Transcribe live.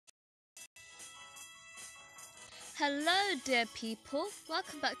Hello dear people,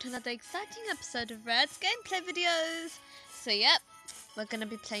 welcome back to another exciting episode of Red's gameplay videos. So we're going to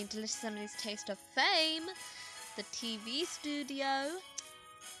be playing Delicious Emily's Taste of Fame, the TV studio.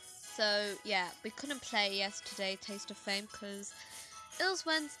 So we couldn't play yesterday Taste of Fame because it was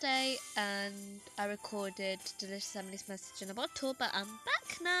Wednesday and I recorded Delicious Emily's Message in a Bottle, but I'm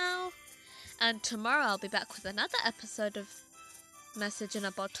back now. And tomorrow I'll be back with another episode of Message in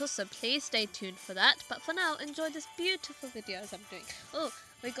a Bottle, so please stay tuned for that. But for now, enjoy this beautiful videos I'm doing. Oh,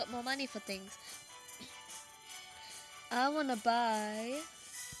 we got more money for things. I want to buy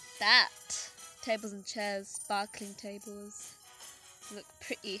that. Tables and chairs, sparkling tables. Look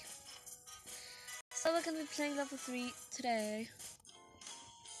pretty. So we're going to be playing level 3 today.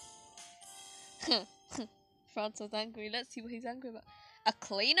 Franz was angry. Let's see what he's angry about. A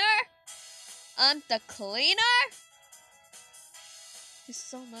cleaner? I'm the cleaner? He's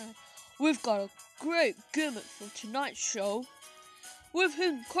so mad. We've got a great gimmick for tonight's show. We've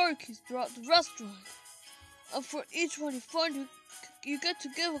hidden car keys throughout the restaurant. And for each one you find, you get to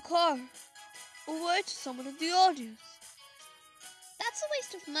give a car away to someone in the audience. That's a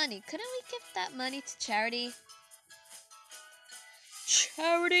waste of money. Couldn't we give that money to charity?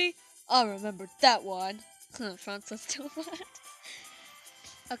 Charity? I remember that one. Franz was still mad.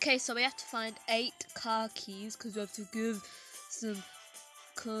 Okay, so we have to find 8 car keys because we have to give some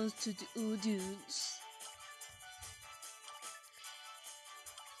cars to the audience.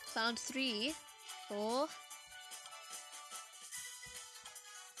 Found 3, 4.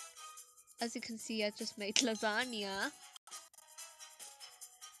 As you can see, I just made lasagna.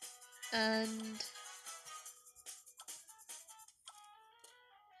 And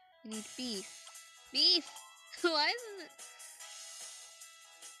we need beef. Beef! Why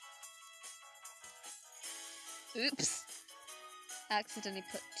isn't it? Oops. I accidentally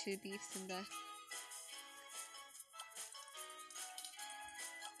put 2 beefs in there.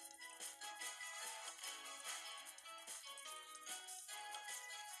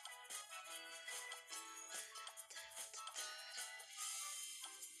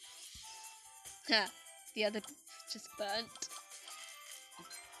 The other just burnt.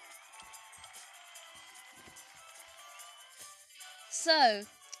 So,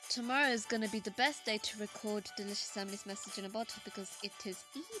 tomorrow is going to be the best day to record Delicious Emily's Message in a Bottle because it is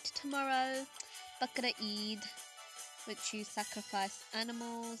Eid tomorrow. Bakra Eid, which you sacrifice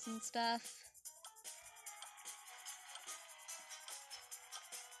animals and stuff.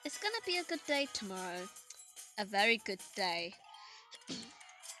 It's going to be a good day tomorrow. A very good day.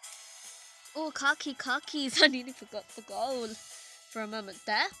 Oh, car keys. I nearly forgot the goal for a moment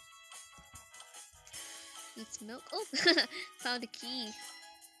there. Need some milk. Oh, found a key.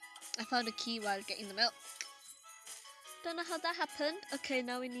 I found a key while getting the milk. Don't know how that happened. Okay,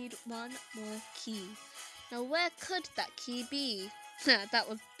 now we need 1 more key. Now, where could that key be? that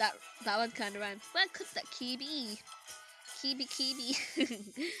one kind of rhymes. Where could that key be? Key be.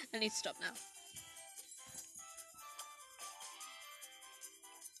 I need to stop now.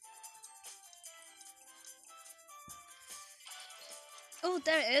 Oh,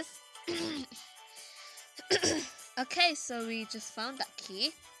 there it is. Okay, so we just found that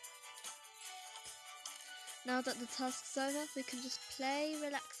key. Now that the task's over, we can just play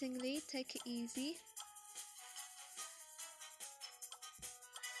relaxingly, take it easy.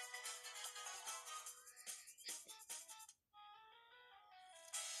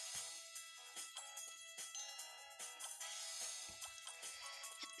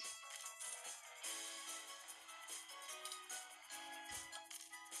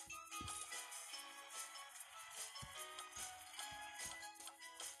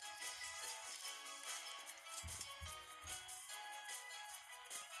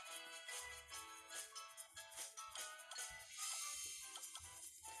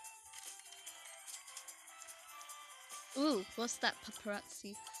 Ooh, what's that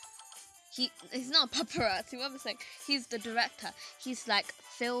paparazzi? He's not a paparazzi, what am I saying? He's the director. He's like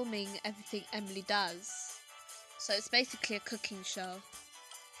filming everything Emily does. So it's basically a cooking show.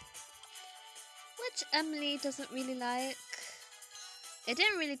 Which Emily doesn't really like. It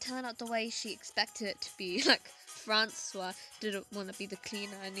didn't really turn out the way she expected it to be. Like, Francois didn't want to be the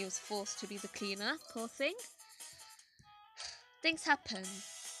cleaner and he was forced to be the cleaner. Poor thing. Things happen.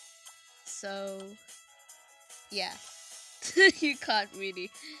 So, yeah. You can't really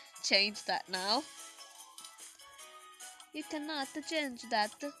change that now. You cannot change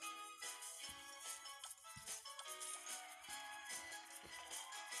that.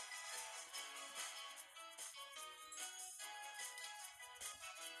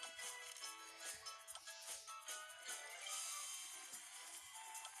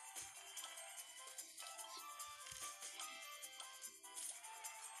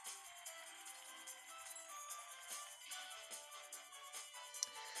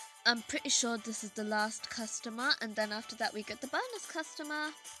 I'm pretty sure this is the last customer, and then after that we get the bonus customer.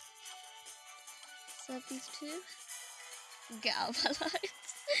 Serve these two. Get out of our lives.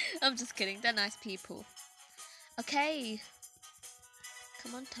 I'm just kidding, they're nice people. Okay.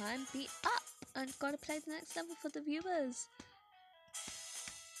 Come on, time, be up. I've got to play the next level for the viewers.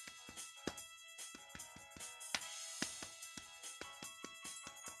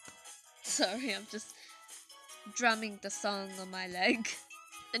 Sorry, I'm just drumming the song on my leg.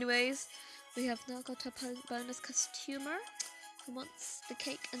 Anyways, we have now got a bonus customer who wants the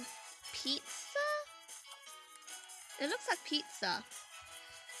cake and pizza. It looks like pizza.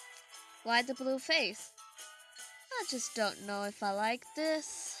 Why the blue face? I just don't know if I like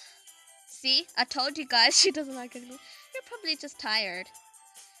this. See, I told you guys she doesn't like it anymore. You're probably just tired.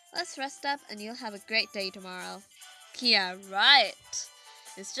 Let's rest up and you'll have a great day tomorrow. Yeah, right.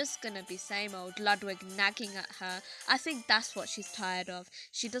 It's just gonna be same old Ludwig nagging at her. I think that's what she's tired of.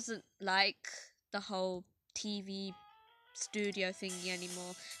 She doesn't like the whole TV studio thingy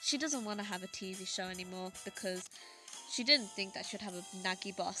anymore. She doesn't want to have a TV show anymore because she didn't think that she'd have a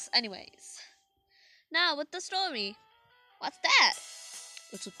naggy boss. Anyways, now with the story. What's that?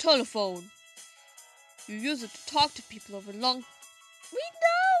 It's a telephone. You use it to talk to people over long... We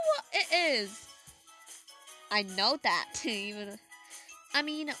know what it is. I know that. Even... I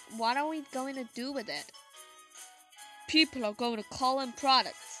mean, what are we going to do with it? People are going to call in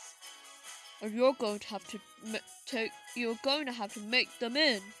products, and you're going to have to make them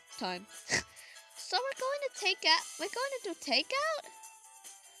in time. So we're going to take out. We're going to do takeout?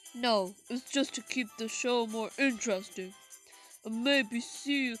 No, it's just to keep the show more interesting, and maybe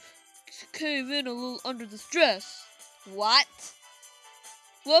see you cave in a little under the stress. What?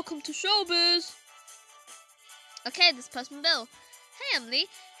 Welcome to showbiz. Okay, this Postman Bill. Hey Emily,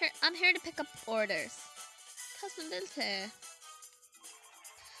 I'm here to pick up orders. Postman Bill's here.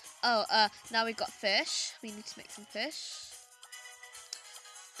 Oh, now we got fish. We need to make some fish.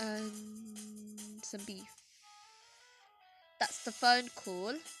 And some beef. That's the phone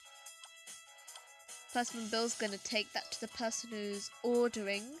call. Postman Bill's gonna take that to the person who's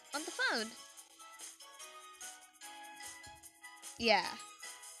ordering on the phone. Yeah.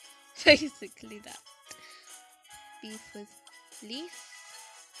 Basically that. Beef with leaf.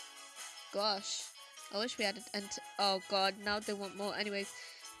 Gosh, I wish we had it. Oh god, now they want more. Anyways,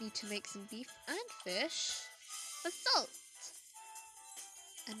 need to make some beef and fish with salt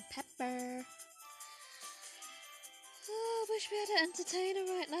and pepper. Oh, I wish we had an entertainer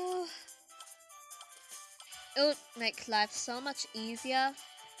right now. It would make life so much easier.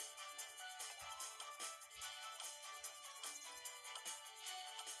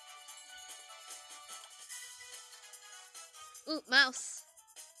 Ooh, mouse.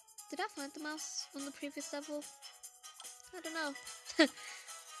 Did I find the mouse on the previous level? I don't know.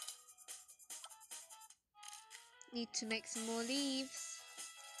 Need to make some more leaves.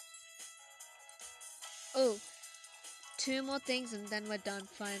 Oh, 2 more things and then we're done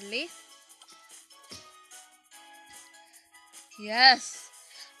finally. Yes!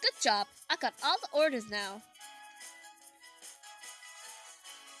 Good job! I got all the orders now.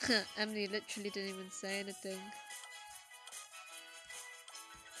 Emily literally didn't even say anything.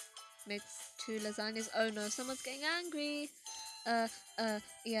 Made 2 lasagnas. Oh no, someone's getting angry. Yeah.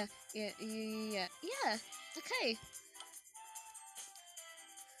 Okay.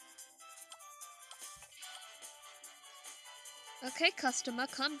 Okay, customer,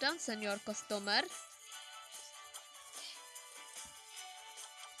 calm down, senor customer.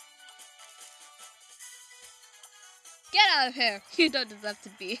 Get out of here! You don't deserve to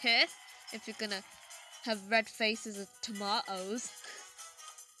be here if you're gonna have red faces with tomatoes.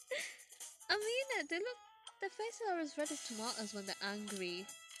 I mean, their faces are as red as tomatoes when they're angry.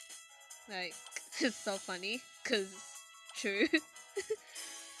 Like, it's so funny, cause true.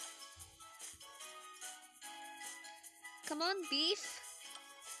 Come on, beef.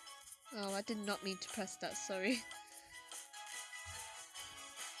 Oh, I did not mean to press that, sorry.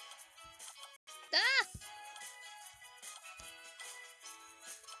 Ah!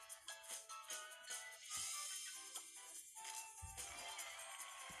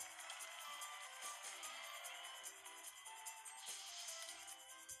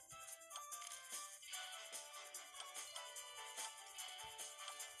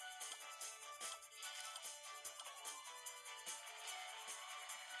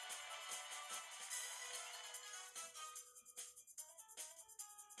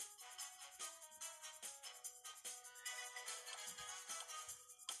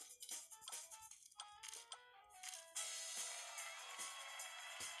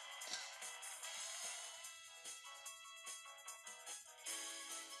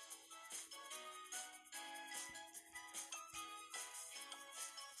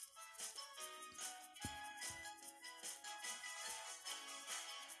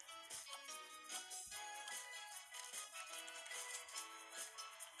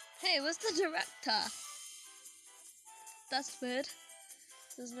 Hey, where's the director? That's weird.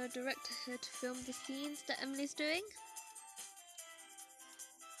 There's no director here to film the scenes that Emily's doing.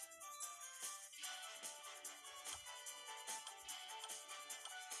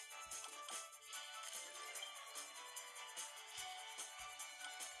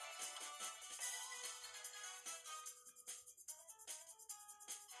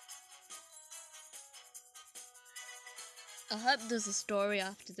 I hope there's a story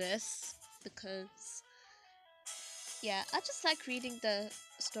after this, because yeah, I just like reading the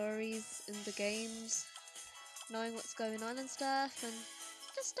stories in the games, knowing what's going on and stuff, and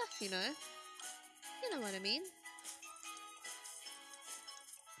just stuff, you know. You know what I mean.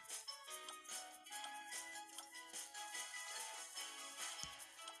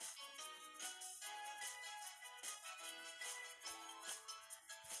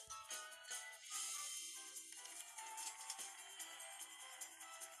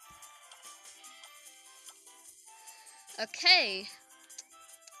 Okay,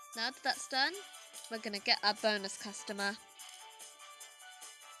 now that that's done, we're gonna get our bonus customer.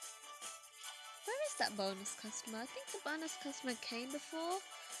 Where is that bonus customer? I think the bonus customer came before.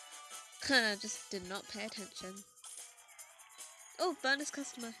 I just did not pay attention. Oh, bonus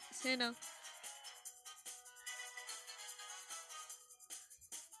customer, it's here now.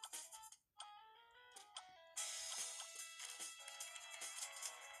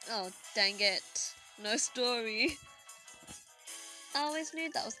 Oh, dang it. No story. I always knew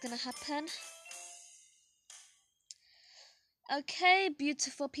that was gonna happen. Okay,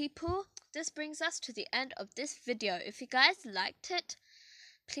 beautiful people. This brings us to the end of this video. If you guys liked it,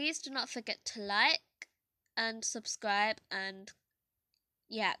 please do not forget to like and subscribe and,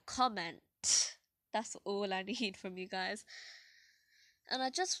 yeah, comment. That's all I need from you guys. And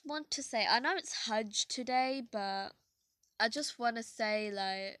I just want to say, I know it's Hajj today, but I just want to say,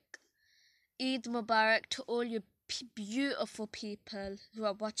 like, Eid Mubarak to all you beautiful people who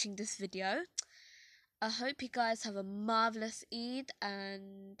are watching this video. I hope you guys have a marvelous Eid,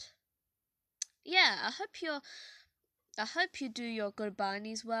 and yeah, I hope you do your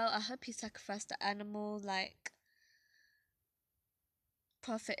qurbanis well. I hope you sacrifice the animal like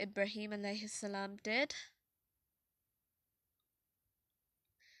Prophet Ibrahim alayhi salam did.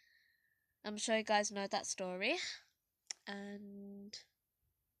 I'm sure you guys know that story. And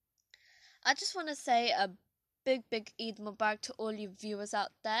I just want to say a big Eid Mubarak to all you viewers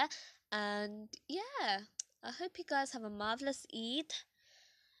out there. And yeah, I hope you guys have a marvelous Eid.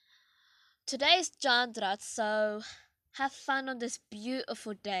 Today is Chand Raat, so have fun on this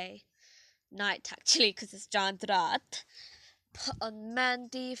beautiful day. Night, actually, because it's Chand Raat. Put on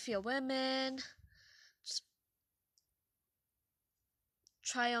mehndi for your women. Just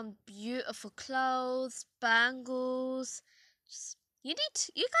try on beautiful clothes, bangles. You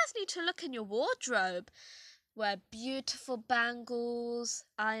guys need to look in your wardrobe. Wear beautiful bangles,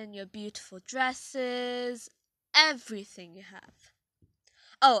 iron your beautiful dresses, everything you have.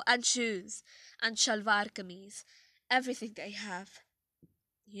 Oh, and shoes, and shalwar kameez, everything they have.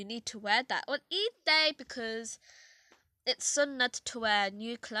 You need to wear that on Eid day because it's sunnat to wear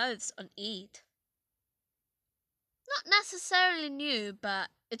new clothes on Eid. Not necessarily new, but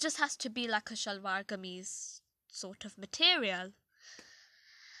it just has to be like a shalwar kameez sort of material.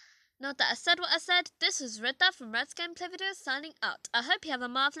 Now that I said what I said, this is Rita from Red's Gameplay Videos signing out. I hope you have a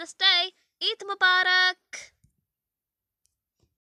marvellous day. Eid Mubarak!